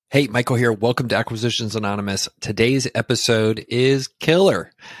Hey, Michael here. Welcome to Acquisitions Anonymous. Today's episode is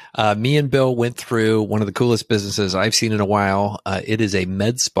killer. Me and Bill went through one of the coolest businesses I've seen in a while. It is a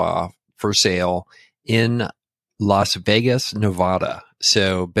med spa for sale in Las Vegas, Nevada.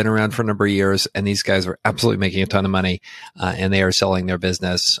 So been around for a number of years, and these guys are absolutely making a ton of money, and they are selling their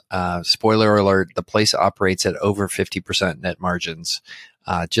business. Spoiler alert, the place operates at over 50% net margins.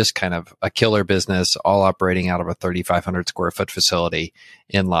 Just kind of a killer business, all operating out of a 3,500 square foot facility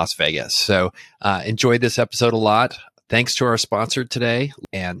in Las Vegas. So enjoyed this episode a lot. Thanks to our sponsor today.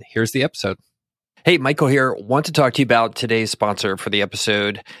 And here's the episode. Hey, Michael here. Want to talk to you about today's sponsor for the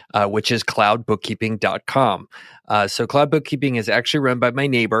episode, which is cloudbookkeeping.com. So Cloud Bookkeeping is actually run by my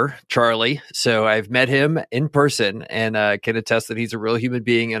neighbor, Charlie. So I've met him in person and can attest that he's a real human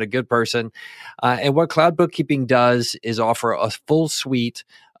being and a good person. And what Cloud Bookkeeping does is offer a full suite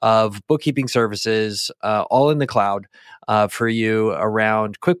of bookkeeping services, all in the cloud, for you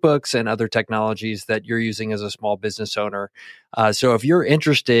around QuickBooks and other technologies that you're using as a small business owner. So if you're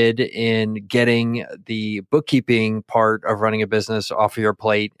interested in getting the bookkeeping part of running a business off of your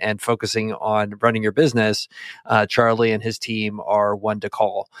plate and focusing on running your business, Charlie and his team are one to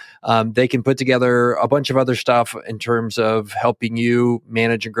call. They can put together a bunch of other stuff in terms of helping you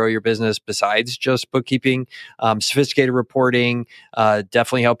manage and grow your business besides just bookkeeping, sophisticated reporting,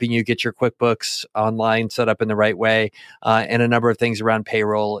 definitely helping you get your QuickBooks online set up in the right way, and a number of things around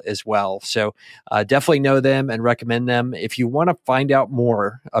payroll as well. So definitely know them and recommend them. If you want to find out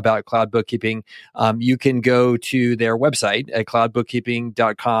more about Cloud Bookkeeping, you can go to their website at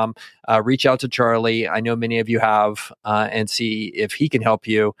cloudbookkeeping.com, reach out to Charlie. I know many of you have, and see if he can help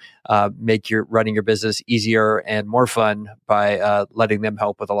you make your running your business easier and more fun by letting them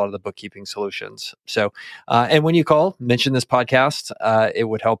help with a lot of the bookkeeping solutions. So, and when you call, mention this podcast. It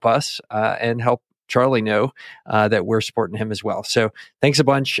would help us and help Charlie know that we're supporting him as well. So thanks a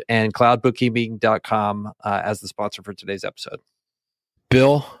bunch, and cloudbookkeeping.com as the sponsor for today's episode.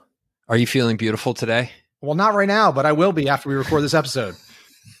 Bill, are you feeling beautiful today? Well, not right now, but I will be after we record this episode.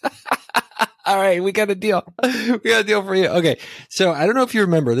 All right, we got a deal. We got a deal for you. Okay, so I don't know if you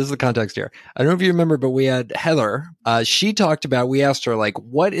remember, this is the context here. I don't know if you remember, but we had Heather. She talked about, we asked her, like,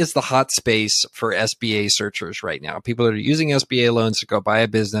 what is the hot space for SBA searchers right now? People that are using SBA loans to go buy a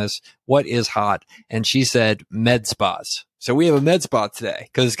business. What is hot? And she said med spas. So we have a med spa today,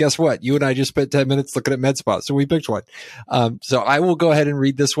 because guess what? You and I just spent 10 minutes looking at med spas. So we picked one. So I will go ahead and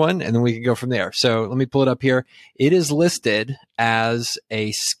read this one, and then we can go from there. So let me pull it up here. It is listed as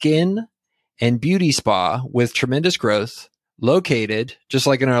a skin and beauty spa with tremendous growth, located, just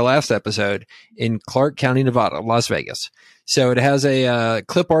like in our last episode, in Clark County, Nevada, Las Vegas. So it has a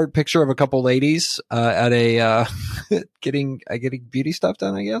clip art picture of a couple ladies at a getting beauty stuff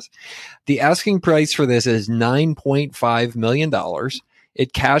done, I guess. The asking price for this is $9.5 million.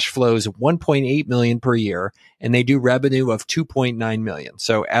 It cash flows $1.8 million per year, and they do revenue of $2.9 million.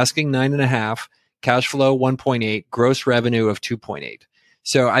 So asking 9.5, cash flow 1.8, gross revenue of 2.8.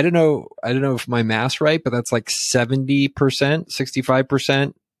 So I don't know if my math's right, but that's like 70%,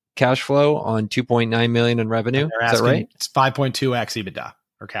 65% cash flow on 2.9 million in revenue. Is that right? It's 5.2x EBITDA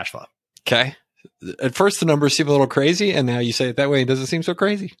or cash flow. Okay. At first the numbers seem a little crazy, and now you say it that way, it doesn't seem so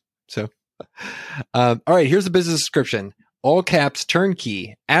crazy. So, all right, here's the business description. All caps,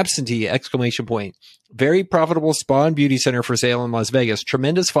 turnkey, absentee, exclamation point. Very profitable spa and beauty center for sale in Las Vegas.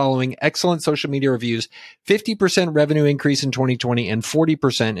 Tremendous following, excellent social media reviews, 50% revenue increase in 2020 and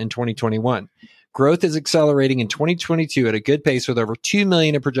 40% in 2021. Growth is accelerating in 2022 at a good pace with over $2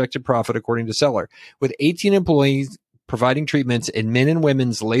 million in projected profit, according to seller. With 18 employees providing treatments in men and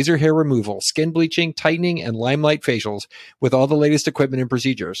women's laser hair removal, skin bleaching, tightening, and limelight facials with all the latest equipment and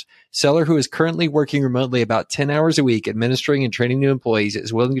procedures. Seller, who is currently working remotely about 10 hours a week, administering and training new employees,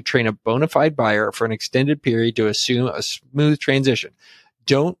 is willing to train a bona fide buyer for an extended period to assume a smooth transition.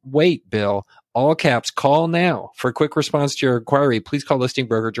 Don't wait, Bill. All caps, call now. For a quick response to your inquiry, please call listing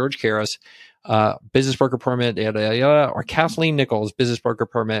broker George Karras, business broker permit, or Kathleen Nichols, business broker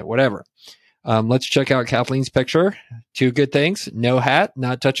permit, whatever. Let's check out Kathleen's picture. Two good things. No hat,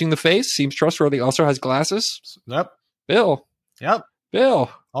 not touching the face. Seems trustworthy. Also has glasses. Yep. Bill. Yep.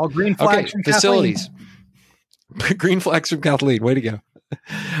 Bill. All green flags from facilities. Green flags from Kathleen. Way to go.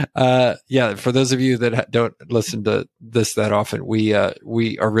 Yeah, for those of you that don't listen to this that often, we are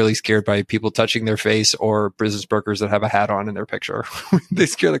really scared by people touching their face or business brokers that have a hat on in their picture. They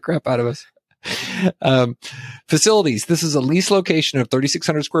scare the crap out of us. Facilities. This is a lease location of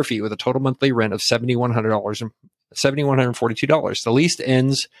 3,600 square feet with a total monthly rent of $7,100 $7,142. The lease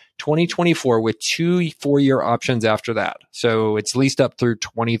ends 2024 with 2 4-year options after that. So it's leased up through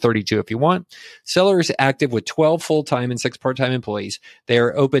 2032 if you want. Seller is active with 12 full-time and 6 part-time employees. They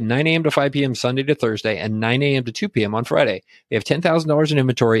are open 9 a.m. to 5 p.m. Sunday to Thursday and 9 a.m. to 2 p.m. on Friday. They have $10,000 in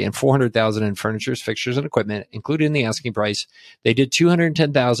inventory and $400,000 in furniture, fixtures, and equipment, included in the asking price. They did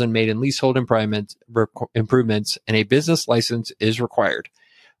 $210,000 made in leasehold improvements, and a business license is required.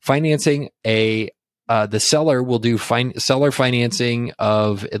 Financing the seller will do seller financing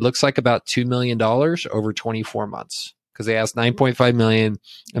of, it looks like about $2 million over 24 months because they asked $9.5 million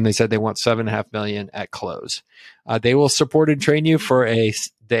and they said they want $7.5 million at close. They will support and train you for a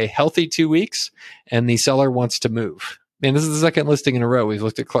healthy 2 weeks, and the seller wants to move. Man, this is the second listing in a row. We've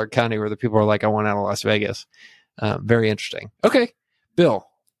looked at Clark County where the people are like, I want out of Las Vegas. Very interesting. Okay, Bill,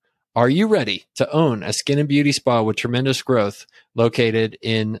 are you ready to own a skin and beauty spa with tremendous growth located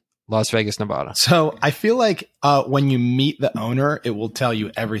in Las Vegas, Nevada? So I feel like when you meet the owner, it will tell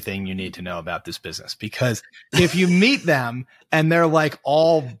you everything you need to know about this business. Because if you meet them and they're like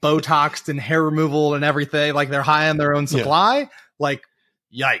all Botoxed and hair removal and everything, like they're high on their own supply, like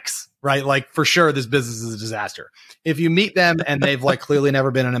yikes, right? Like for sure, this business is a disaster. If you meet them and they've like clearly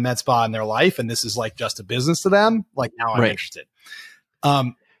never been in a med spa in their life, and this is like just a business to them, like now I'm interested.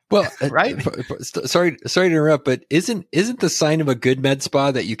 Well, right. Sorry to interrupt, but isn't the sign of a good med spa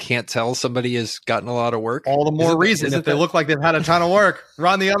that you can't tell somebody has gotten a lot of work? All the more reason if they look like they've had a ton of work,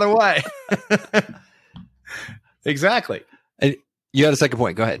 run the other way. Exactly. You had a second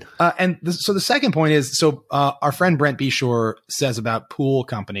point. Go ahead. So the second point is, our friend Brent Beshore says about pool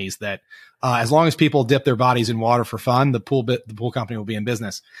companies that as long as people dip their bodies in water for fun, the pool company will be in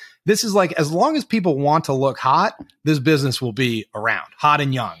business. This is like, as long as people want to look hot, this business will be around, hot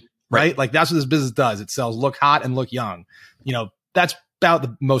and young, right? Like that's what this business does. It sells look hot and look young. You know, that's about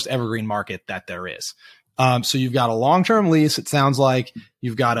the most evergreen market that there is. So you've got a long-term lease. It sounds like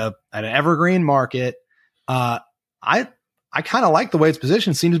you've got an evergreen market. I kind of like the way it's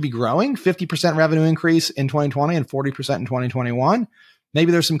positioned. It seems to be growing. 50% revenue increase in 2020 and 40% in 2021.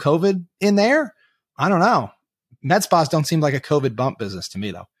 Maybe there's some COVID in there. I don't know. Med spas don't seem like a COVID bump business to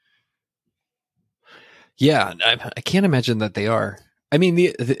me, though. Yeah, I can't imagine that they are. I mean,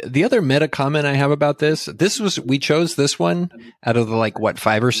 the other meta comment I have about this was, we chose this one out of the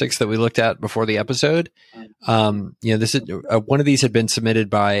 5 or 6 that we looked at before the episode. This is one of these had been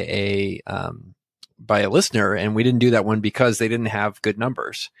submitted by a listener, and we didn't do that one because they didn't have good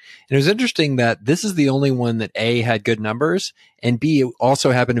numbers. And it was interesting that this is the only one that A, had good numbers, and B, it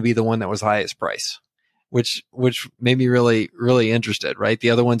also happened to be the one that was highest price, which made me really, really interested, right? The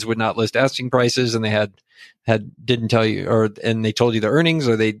other ones would not list asking prices, and they didn't tell you, and they told you the earnings,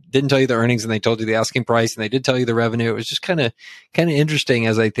 or they didn't tell you the earnings and they told you the asking price, and they did tell you the revenue. It was just kind of interesting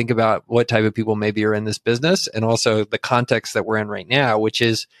as I think about what type of people maybe are in this business, and also the context that we're in right now, which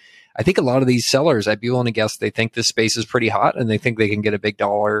is, I think a lot of these sellers, I'd be willing to guess, they think this space is pretty hot and they think they can get a big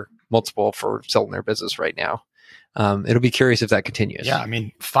dollar multiple for selling their business right now. It'll be curious if that continues. Yeah. I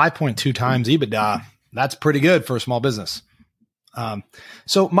mean, 5.2 times EBITDA, that's pretty good for a small business.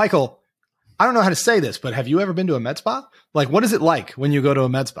 So Michael, I don't know how to say this, but have you ever been to a med spa? Like, what is it like when you go to a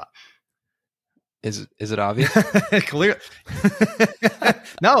med spa? Is it obvious? Clear.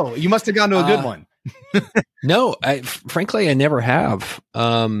 No, you must have gone to a good one. No, frankly, I never have.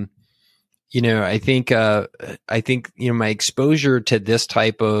 I think my exposure to this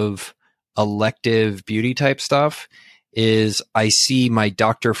type of elective beauty type stuff is I see my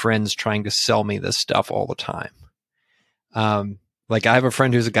doctor friends trying to sell me this stuff all the time. I have a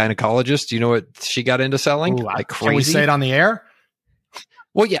friend who's a gynecologist. Do you know what she got into selling? Ooh, like crazy. Can we say it on the air?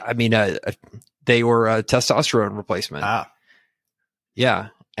 Well, yeah. I mean, they were a testosterone replacement. Yeah.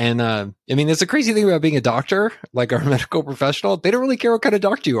 And it's a crazy thing about being a doctor, like our medical professional. They don't really care what kind of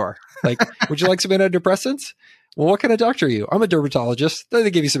doctor you are. Like, would you like some antidepressants? Well, what kind of doctor are you? I'm a dermatologist. Then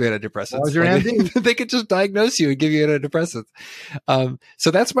they give you some antidepressants. They could just diagnose you and give you antidepressants.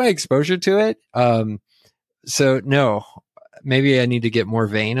 So that's my exposure to it. So no, maybe I need to get more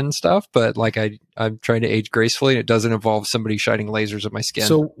vein and stuff, but I'm trying to age gracefully, and it doesn't involve somebody shining lasers at my skin.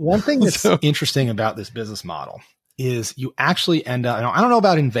 So one thing that's interesting about this business model is you actually end up, I don't know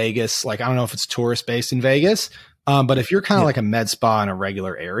about in Vegas, I don't know if it's tourist based in Vegas, but if you're kind of like a med spa in a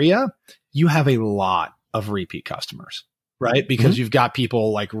regular area, you have a lot of repeat customers, right? Because you've got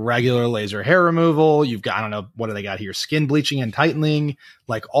people like regular laser hair removal. You've got, I don't know, what do they got here? Skin bleaching and tightening,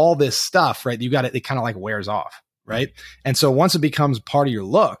 like all this stuff, right? You got it kind of wears off, right? And so once it becomes part of your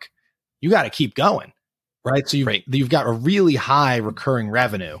look, you got to keep going, right? So you've got a really high recurring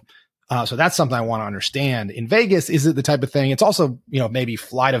revenue So that's something I want to understand. In Vegas, is it the type of thing? It's also, maybe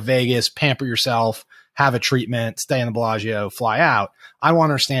fly to Vegas, pamper yourself, have a treatment, stay in the Bellagio, fly out. I want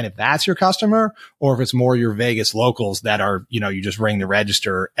to understand if that's your customer or if it's more your Vegas locals that are, you just ring the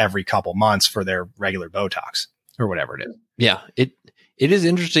register every couple months for their regular Botox or whatever it is. Yeah. It is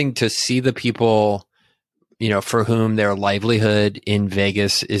interesting to see the people, for whom their livelihood in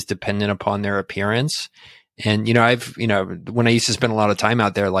Vegas is dependent upon their appearance. And, when I used to spend a lot of time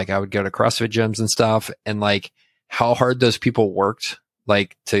out there, like I would go to CrossFit gyms and stuff, and like how hard those people worked,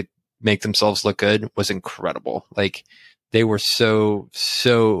 like to make themselves look good was incredible. Like they were so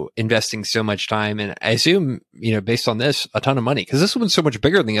investing so much time. And I assume, based on this, a ton of money, because this one's so much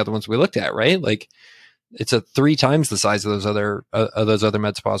bigger than the other ones we looked at, right? Like it's a 3 times the size of those other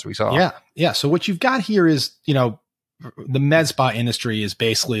med spas we saw. Yeah. Yeah. So what you've got here is, the med spa industry is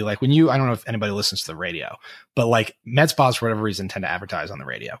basically like I don't know if anybody listens to the radio, but like med spas for whatever reason tend to advertise on the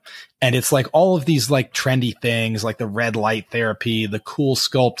radio. And it's like all of these like trendy things, like the red light therapy, the cool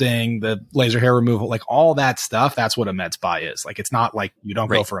sculpting, the laser hair removal, like all that stuff. That's what a med spa is. Like, it's not like you don't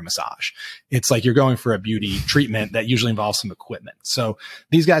go for a massage. It's like you're going for a beauty treatment that usually involves some equipment. So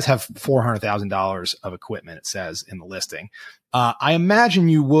these guys have $400,000 of equipment, it says in the listing. I imagine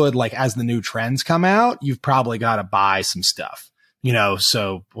you would, like, as the new trends come out, you've probably got to buy some stuff,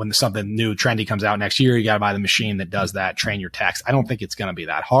 so when something new trendy comes out next year, you got to buy the machine that does that, train your techs. I don't think it's going to be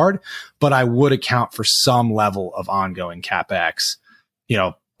that hard, but I would account for some level of ongoing CapEx,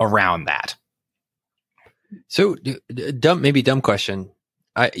 around that. So dumb question.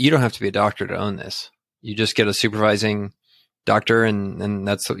 You don't have to be a doctor to own this. You just get a supervising doctor and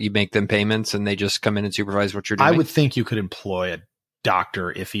that's what you make them payments and they just come in and supervise what you're doing. I would think you could employ a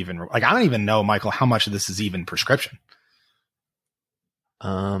doctor if even, like, I don't even know, Michael, how much of this is even prescription.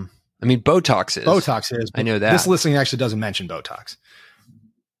 I mean, Botox is. I know that. This listing actually doesn't mention Botox.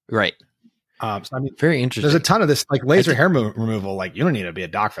 Right. So I mean, very interesting. There's a ton of this, like laser hair removal. Like, you don't need to be a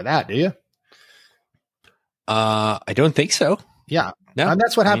doc for that, do you? I don't think so. Yeah. No. And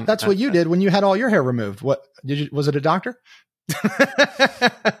that's what happened. That's what you did when you had all your hair removed. What did you? Was it a doctor?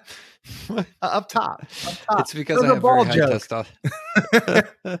 Up top. It's because I have very high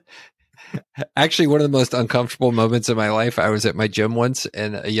testosterone. Actually, one of the most uncomfortable moments of my life, I was at my gym once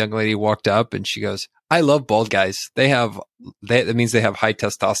and a young lady walked up and she goes, "I love bald guys. That means they have high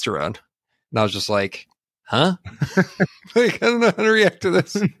testosterone." And I was just like, huh? Like, I don't know how to react to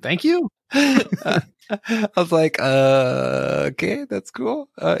this. Thank you. I was like, okay, that's cool.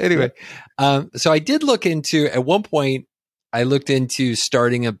 Anyway, so I did look into, at one point, I looked into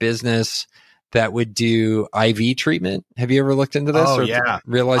starting a business that would do IV treatment. Have you ever looked into this? Oh, yeah.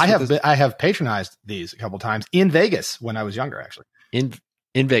 I have patronized these a couple times in Vegas when I was younger, actually. In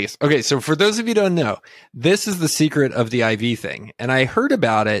Vegas. Okay. So for those of you who don't know, this is the secret of the IV thing. And I heard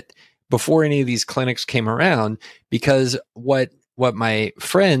about it before any of these clinics came around, because what my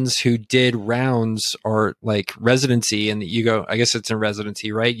friends who did rounds or like residency, and you go, I guess it's in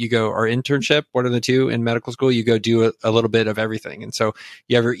residency, right? You go, or internship, what are the two in medical school? You go do a little bit of everything. And so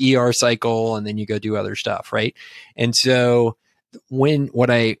you have your ER cycle and then you go do other stuff, right? And so what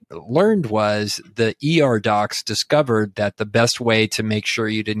I learned was the ER docs discovered that the best way to make sure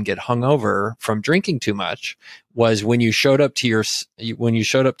you didn't get hungover from drinking too much was when you showed up to your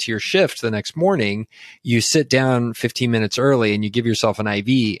shift the next morning, you sit down 15 minutes early and you give yourself an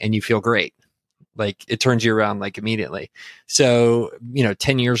IV and you feel great. Like, it turns you around like immediately. So,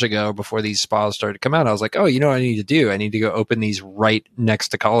 10 years ago, before these spas started to come out, I was like, oh, you know what I need to do? I need to go open these right next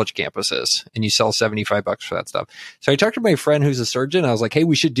to college campuses, and you sell $75 for that stuff. So I talked to my friend who's a surgeon. I was like, hey,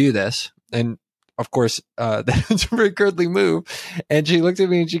 we should do this. And of course, that's a very Curdly move. And she looked at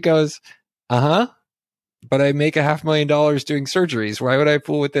me and she goes, but I make $500,000 doing surgeries. Why would I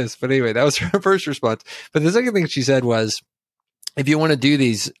fool with this? But anyway, that was her first response. But the second thing she said was, if you want to do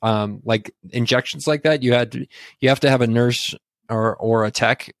these like injections like that, you have to have a nurse or a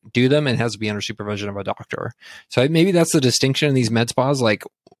tech do them, and it has to be under supervision of a doctor. So maybe that's the distinction in these med spas. Like,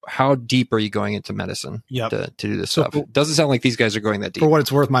 how deep are you going into medicine to do this stuff? It doesn't sound like these guys are going that deep. For what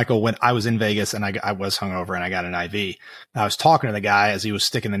it's worth, Michael, when I was in Vegas and I was hungover and I got an IV, I was talking to the guy as he was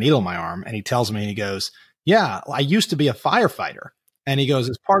sticking the needle in my arm, and he tells me, and he goes, "Yeah, I used to be a firefighter." And he goes,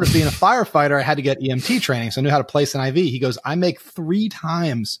 as part of being a firefighter, I had to get EMT training. So I knew how to place an IV. He goes, I make 3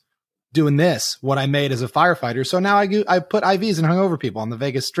 times doing this what I made as a firefighter. So now I put IVs in hungover people on the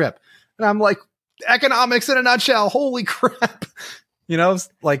Vegas Strip. And I'm like, economics in a nutshell. Holy crap.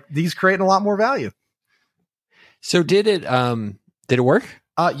 Like, these creating a lot more value. So did it work?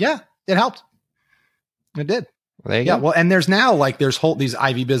 Yeah, it helped. It did. There you Yeah, go. well, and there's now like these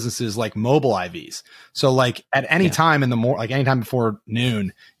IV businesses like mobile IVs. So like at any time in the like anytime before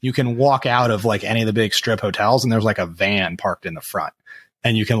noon, you can walk out of like any of the big strip hotels and there's like a van parked in the front.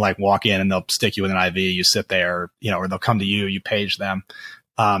 And you can like walk in and they'll stick you with an IV. You sit there, or they'll come to you, you page them.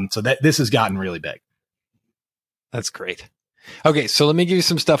 So this has gotten really big. That's great. Okay, so let me give you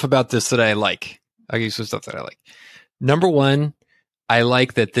some stuff about this that I like. I'll give you some stuff that I like. Number one, I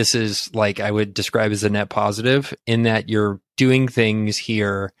like that this is like I would describe as a net positive in that you're doing things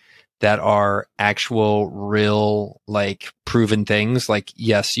here that are actual, real, like proven things. Like,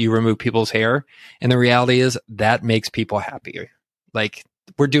 yes, you remove people's hair. And the reality is that makes people happier. Like,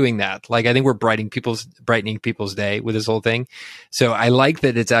 we're doing that. Like, I think we're brightening people's day with this whole thing. So I like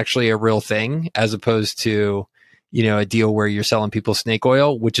that it's actually a real thing as opposed to, a deal where you're selling people snake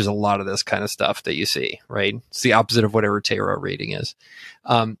oil, which is a lot of this kind of stuff that you see, right? It's the opposite of whatever tarot reading is.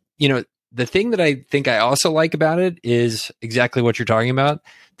 The thing that I think I also like about it is exactly what you're talking about.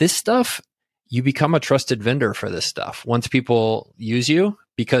 This stuff, you become a trusted vendor for this stuff once people use you,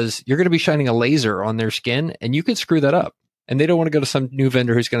 because you're going to be shining a laser on their skin and you could screw that up. And they don't want to go to some new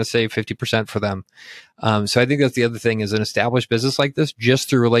vendor who's going to save 50% for them. So I think that's the other thing is an established business like this, just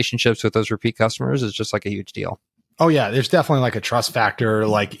through relationships with those repeat customers, is just like a huge deal. Oh yeah, there's definitely like a trust factor.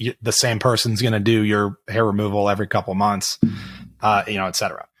 Like the same person's going to do your hair removal every couple of months, et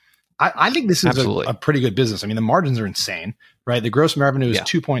cetera. I think this is a pretty good business. I mean, the margins are insane, right? The gross revenue is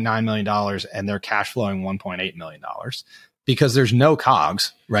 $2.9 million and they're cash flowing $1.8 million because there's no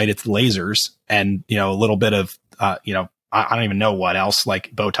COGS, right? It's lasers and, a little bit of, I don't even know what else,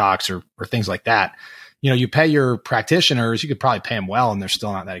 like Botox or things like that. You pay your practitioners, you could probably pay them well and they're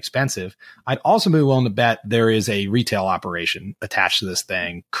still not that expensive. I'd also be willing to bet there is a retail operation attached to this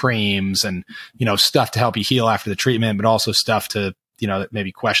thing, creams and, stuff to help you heal after the treatment, but also stuff to, that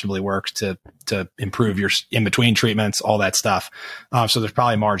maybe questionably works to improve your in between treatments, all that stuff. So there's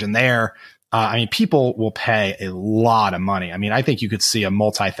probably a margin there. People will pay a lot of money. I think you could see a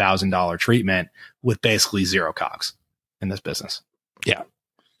multi-$1,000 treatment with basically zero COGS in this business. Yeah.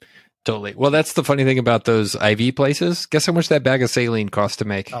 Totally. Well, that's the funny thing about those IV places. Guess how much that bag of saline costs to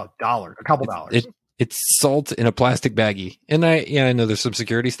make? Oh, $1, a couple dollars. It's salt in a plastic baggie. And I know there's some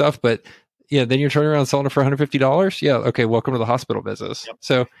security stuff, but then you're turning around selling it for $150. Yeah. Okay. Welcome to the hospital business. Yep.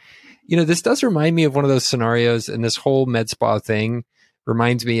 So, this does remind me of one of those scenarios, and this whole med spa thing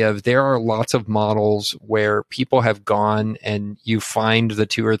reminds me of, there are lots of models where people have gone and you find the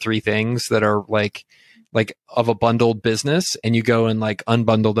 2 or 3 things that are like of a bundled business, and you go and like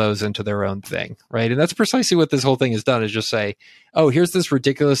unbundle those into their own thing. Right. And that's precisely what this whole thing has done, is just say, oh, here's this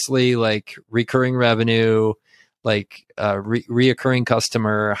ridiculously like recurring revenue, like reoccurring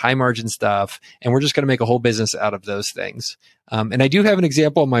customer, high margin stuff. And we're just going to make a whole business out of those things. And I do have an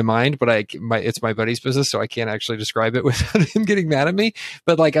example in my mind, but it's my buddy's business, so I can't actually describe it without him getting mad at me.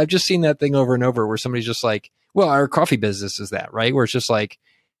 But like, I've just seen that thing over and over where somebody's just like, well, our coffee business is that, right? Where it's just like,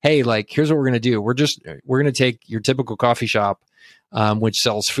 hey, like, here's what we're going to do. We're going to take your typical coffee shop, which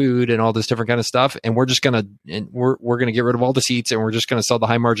sells food and all this different kind of stuff, and we're going to get rid of all the seats, and we're just going to sell the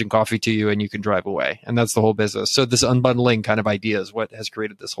high margin coffee to you, and you can drive away. And that's the whole business. So this unbundling kind of idea is what has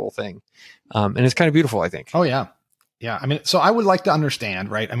created this whole thing. And it's kind of beautiful, I think. Oh yeah. Yeah. So I would like to understand,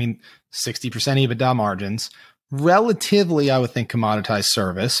 right? 60% EBITDA margins, relatively, I would think, commoditized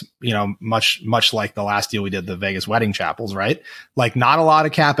service, much like the last deal we did, the Vegas wedding chapels, right? Like, not a lot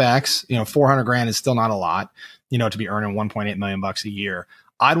of CapEx, $400,000 is still not a lot, to be earning $1.8 million a year.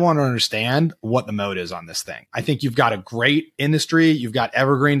 I'd want to understand what the mode is on this thing. I think you've got a great industry. You've got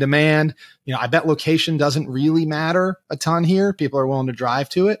evergreen demand. I bet location doesn't really matter a ton here. People are willing to drive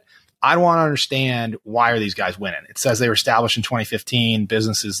to it. I want to understand, why are these guys winning? It says they were established in 2015.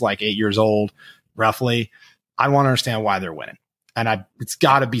 Business is like 8 years old, roughly. I want to understand why they're winning. And it's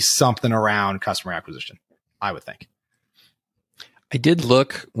got to be something around customer acquisition, I would think. I did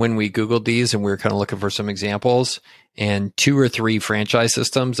look when we Googled these, and we were kind of looking for some examples, and 2 or 3 franchise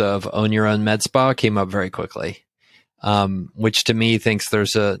systems of own your own med spa came up very quickly. Which to me thinks we're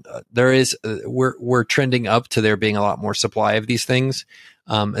trending up to there being a lot more supply of these things.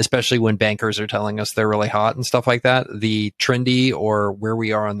 Especially when bankers are telling us they're really hot and stuff like that. The trendy, or where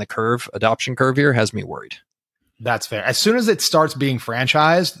we are on the adoption curve here, has me worried. That's fair. As soon as it starts being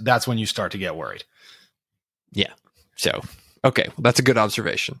franchised, that's when you start to get worried. Yeah. So, okay. Well, that's a good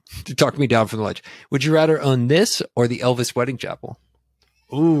observation. To talk me down from the ledge. Would you rather own this or the Elvis wedding chapel?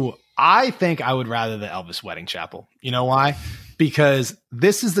 Ooh, I think I would rather the Elvis wedding chapel. You know why? because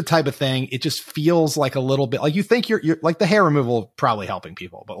this is the type of thing. It just feels like a little bit like you think you're like the hair removal probably helping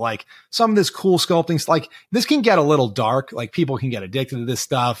people, but like some of this cool sculpting, like this can get a little dark. Like people can get addicted to this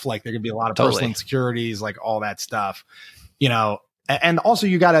stuff. Like there can be a lot of personal insecurities, like all that stuff, you know. And also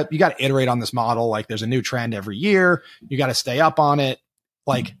you gotta iterate on this model. Like there's a new trend every year. You got to stay up on it.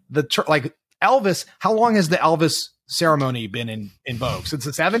 Like like Elvis, how long has the Elvis ceremony been in vogue? Since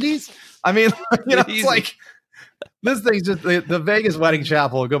the 70s? I mean, you know, it's like this thing's just the Vegas Wedding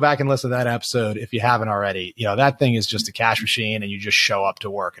Chapel. Go back and listen to that episode if you haven't already. You know, that thing is just a cash machine and you just show up to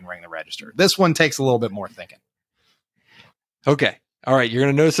work and ring the register. This one takes a little bit more thinking. Okay. All right. You're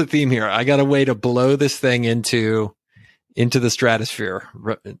going to notice a theme here. I got a way to blow this thing into the stratosphere.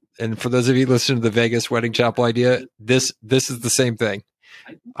 And for those of you listening to the Vegas Wedding Chapel idea, this is the same thing.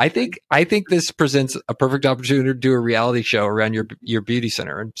 I think this presents a perfect opportunity to do a reality show around your beauty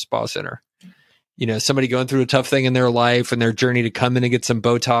center and spa center. You know, somebody going through a tough thing in their life and their journey to come in and get some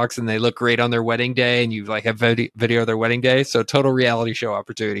Botox and they look great on their wedding day and you like have video of their wedding day. So total reality show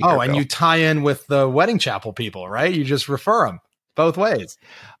opportunity. Oh, and Bill, you tie in with the Wedding Chapel people, right? You just refer them both ways.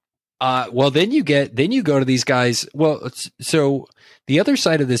 Well, then you go to these guys. Well, so the other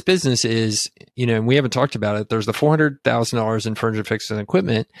side of this business is, you know, and we haven't talked about it. There's the $400,000 in furniture, fixtures, and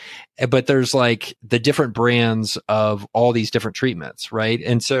equipment, but there's like the different brands of all these different treatments, right?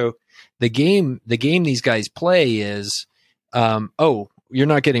 And so the game these guys play is, oh, you're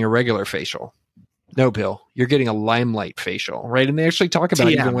not getting a regular facial. No, Bill, you're getting a Limelight facial, right? And they actually talk about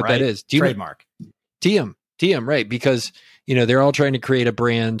TM, even what right? that is. Trademark. TM, right? Because, you know, they're all trying to create a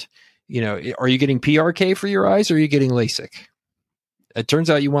brand. You know, are you getting PRK for your eyes or are you getting LASIK? It turns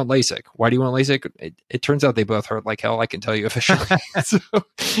out you want LASIK. Why do you want LASIK? It turns out they both hurt like hell. I can tell you officially.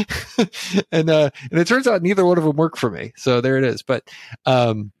 And it turns out neither one of them work for me. So there it is. But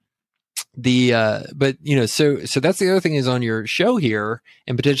but you know, so that's the other thing is on your show here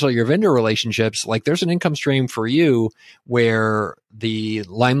and potentially your vendor relationships, like there's an income stream for you where the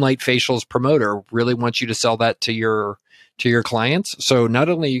Limelight Facials promoter really wants you to sell that to your clients. So not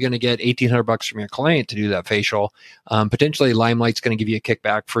only are you going to get $1,800 from your client to do that facial, potentially Limelight's going to give you a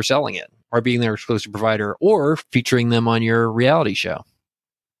kickback for selling it or being their exclusive provider or featuring them on your reality show.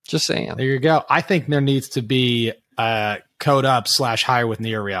 Just saying. There you go. I think there needs to be a Code Up / Hire with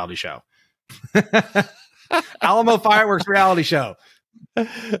Neo reality show. Alamo Fireworks reality show.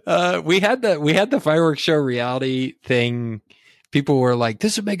 We had the fireworks show reality thing. People were like,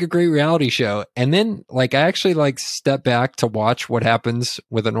 this would make a great reality show. And then like, I actually like step back to watch what happens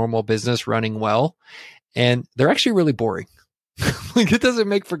with a normal business running well. And they're actually really boring. Like it doesn't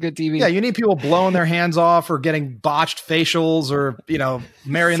make for good TV. Yeah. You need people blowing their hands off or getting botched facials or, you know,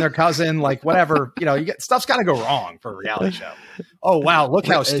 marrying their cousin, like whatever, you know, stuff's got to go wrong for a reality show. Oh, wow. Look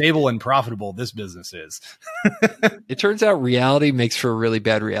how stable and profitable this business is. It turns out reality makes for really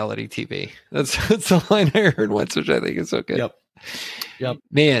bad reality TV. That's the line I heard once, which I think is so good. Yep.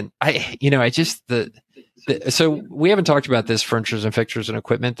 Man, so we haven't talked about this furnitures and fixtures and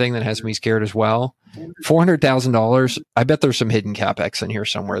equipment thing that has me scared as well. $400,000. I bet there's some hidden CapEx in here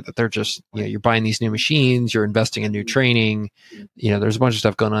somewhere that they're just, you know, you're buying these new machines, you're investing in new training, you know, there's a bunch of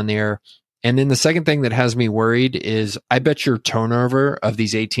stuff going on there. And then the second thing that has me worried is I bet your turnover of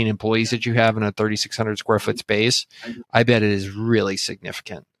these 18 employees that you have in a 3,600 square foot space, I bet it is really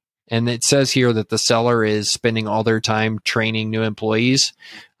significant. And it says here that the seller is spending all their time training new employees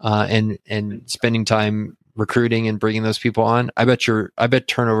and spending time recruiting and bringing those people on. I bet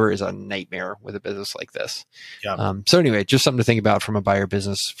turnover is a nightmare with a business like this. Yeah. So anyway, just something to think about from a buyer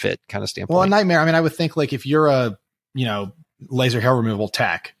business fit kind of standpoint. Well, a nightmare. I mean, I would think like if you're a, you know, laser hair removal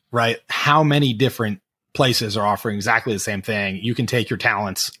tech, right? How many different places are offering exactly the same thing? You can take your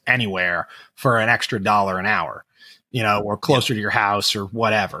talents anywhere for an extra $1 an hour, you know, or closer to your house or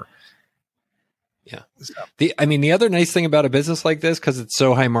whatever. Yeah. The other nice thing about a business like this, because it's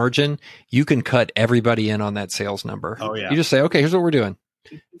so high margin, you can cut everybody in on that sales number. Oh, yeah. You just say, okay, here's what we're doing.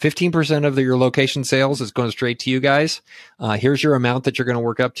 15% of your location sales is going straight to you guys. Here's your amount that you're going to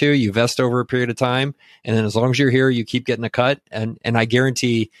work up to. You vest over a period of time. And then as long as you're here, you keep getting a cut. And I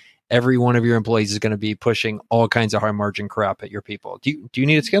guarantee every one of your employees is going to be pushing all kinds of high margin crap at your people. Do you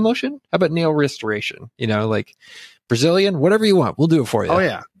need a skin lotion? How about nail restoration? You know, like Brazilian, whatever you want, we'll do it for you. Oh,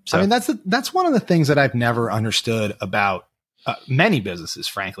 yeah. So. I mean, that's one of the things that I've never understood about many businesses,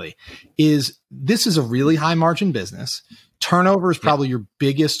 frankly, is this is a really high margin business. Turnover is probably your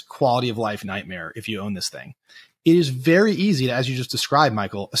biggest quality of life nightmare if you own this thing. It is very easy to, as you just described,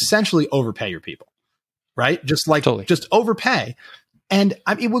 Michael, essentially overpay your people, right? Just overpay. And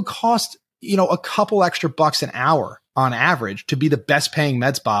I mean, it would cost, you know, a couple extra bucks an hour on average to be the best paying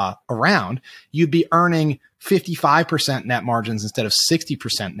med spa around, you'd be earning 55% net margins instead of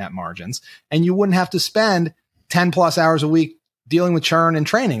 60% net margins. And you wouldn't have to spend 10 plus hours a week dealing with churn and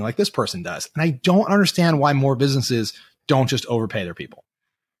training like this person does. And I don't understand why more businesses don't just overpay their people.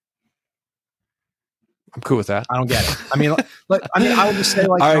 I'm cool with that. I don't get it. I mean, I would just say,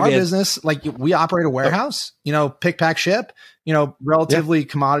 like, in our business, like, we operate a warehouse, pick, pack, ship, relatively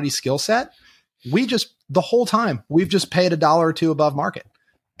commodity skill set. We just, the whole time, we've just paid $1 or $2 above market,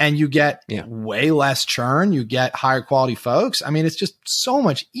 and you get way less churn. You get higher quality folks. I mean, it's just so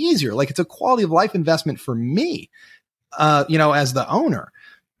much easier. Like, it's a quality of life investment for me, as the owner.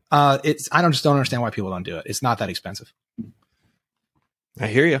 I just don't understand why people don't do it. It's not that expensive. I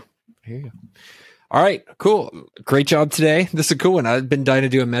hear you. All right, cool. Great job today. This is a cool one. I've been dying to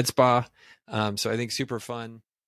do a med spa. So I think super fun.